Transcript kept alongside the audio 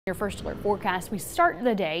Your first alert forecast, we start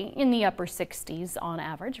the day in the upper 60s on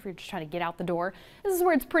average. If you're just trying to get out the door, this is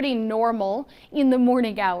where it's pretty normal in the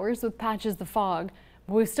morning hours with patches of fog.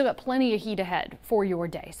 But we've still got plenty of heat ahead for your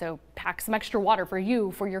day, so pack some extra water for you,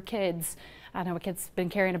 for your kids. I know my kid's been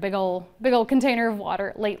carrying a big old container of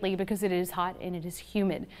water lately because it is hot and it is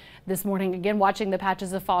humid. This morning, again, watching the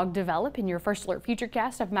patches of fog develop in your first alert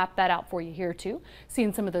futurecast. I've mapped that out for you here too.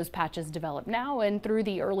 Seeing some of those patches develop now and through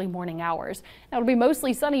the early morning hours. Now it'll be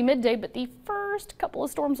mostly sunny midday, but the first couple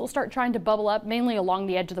of storms will start trying to bubble up, mainly along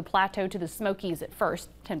the edge of the plateau to the Smokies at first,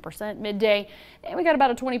 10% midday. And we got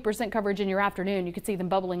about a 20% coverage in your afternoon. You can see them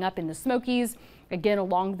bubbling up in the Smokies, again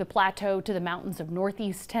along the plateau to the mountains of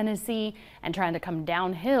northeast Tennessee, and trying to come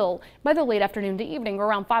downhill by the late afternoon to evening.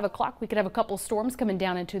 Around 5 o'clock, we could have a couple storms coming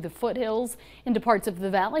down into the foothills, into parts of the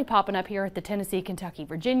valley, popping up here at the Tennessee, Kentucky,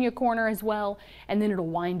 Virginia corner as well, and then it'll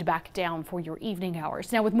wind back down for your evening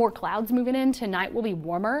hours. Now with more clouds moving in, tonight will be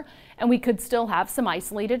warmer, and we could still have some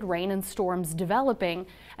isolated rain and storms developing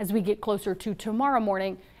as we get closer to tomorrow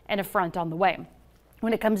morning and a front on the way.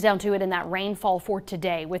 When it comes down to it in that rainfall for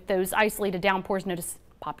today, with those isolated downpours, notice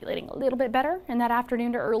populating a little bit better in that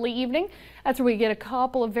afternoon to early evening. That's where we get a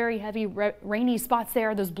couple of very heavy rainy spots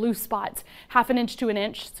there, those blue spots, 1/2 inch to 1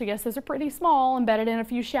 inch. So yes, those are pretty small, embedded in a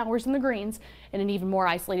few showers in the greens, and an even more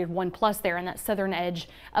isolated 1+ there in that southern edge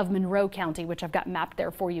of Monroe County, which I've got mapped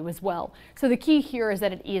there for you as well. So the key here is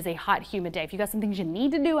that it is a hot, humid day. If you've got some things you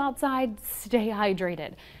need to do outside, stay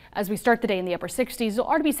hydrated. As we start the day in the upper 60s, it'll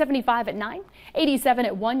already be 75 at 9, 87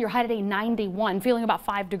 at 1, your high today 91, feeling about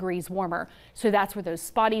 5 degrees warmer. So that's where those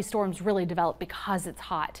spotty storms really develop because it's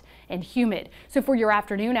hot and humid. So for your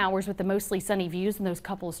afternoon hours with the mostly sunny views and those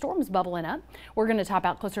couple of storms bubbling up, we're going to top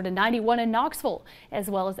out closer to 91 in Knoxville as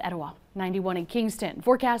well as Etowah, 91 in Kingston.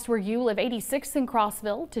 Forecast where you live, 86 in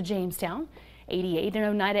Crossville to Jamestown, 88 in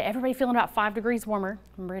Oneida. Everybody feeling about 5 degrees warmer.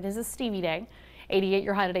 Remember, it is a steamy day. 88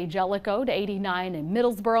 your high today Jellicoe to 89 in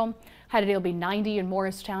Middlesboro. High today will be 90 in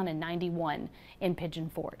Morristown and 91 in Pigeon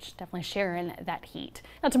Forge. Definitely sharing that heat.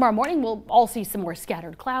 Now tomorrow morning we'll all see some more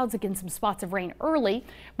scattered clouds, again some spots of rain early,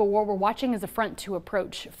 but what we're watching is a front to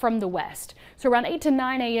approach from the west. So around 8 to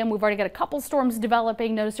 9 a.m. we've already got a couple storms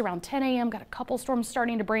developing. Notice around 10 a.m. got a couple storms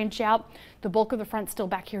starting to branch out. The bulk of the front still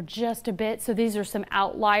back here just a bit, so these are some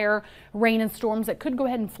outlier rain and storms that could go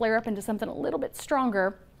ahead and flare up into something a little bit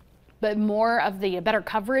stronger. But more of the better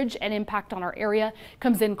coverage and impact on our area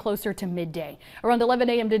comes in closer to midday. Around 11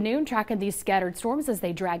 a.m. to noon, tracking these scattered storms as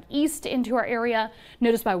they drag east into our area.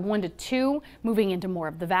 Notice by 1 to 2, moving into more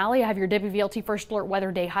of the valley. I have your WVLT first alert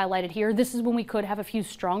weather day highlighted here. This is when we could have a few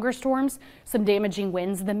stronger storms, some damaging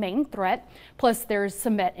winds, the main threat. Plus there's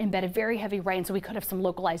some embedded very heavy rain, so we could have some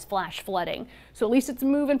localized flash flooding. So at least it's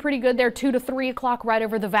moving pretty good there, 2 to 3 o'clock right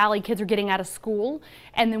over the valley. Kids are getting out of school,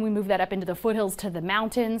 and then we move that up into the foothills to the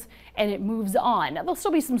mountains, and it moves on. Now, there'll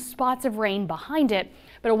still be some spots of rain behind it,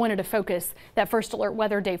 but I wanted to focus that first alert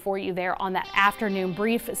weather day for you there on that afternoon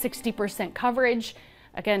brief, 60% coverage.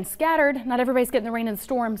 Again, scattered, not everybody's getting the rain and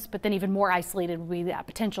storms, but then even more isolated will be that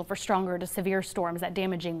potential for stronger to severe storms, that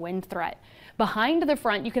damaging wind threat. Behind the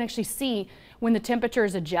front, you can actually see when the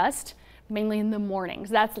temperatures adjust, mainly in the mornings.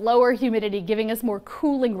 That's lower humidity giving us more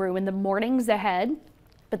cooling room in the mornings ahead.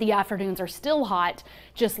 But the afternoons are still hot,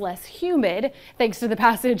 just less humid, thanks to the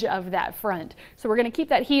passage of that front. So we're going to keep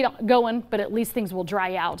that heat going, but at least things will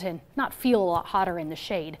dry out and not feel a lot hotter in the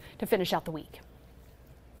shade to finish out the week.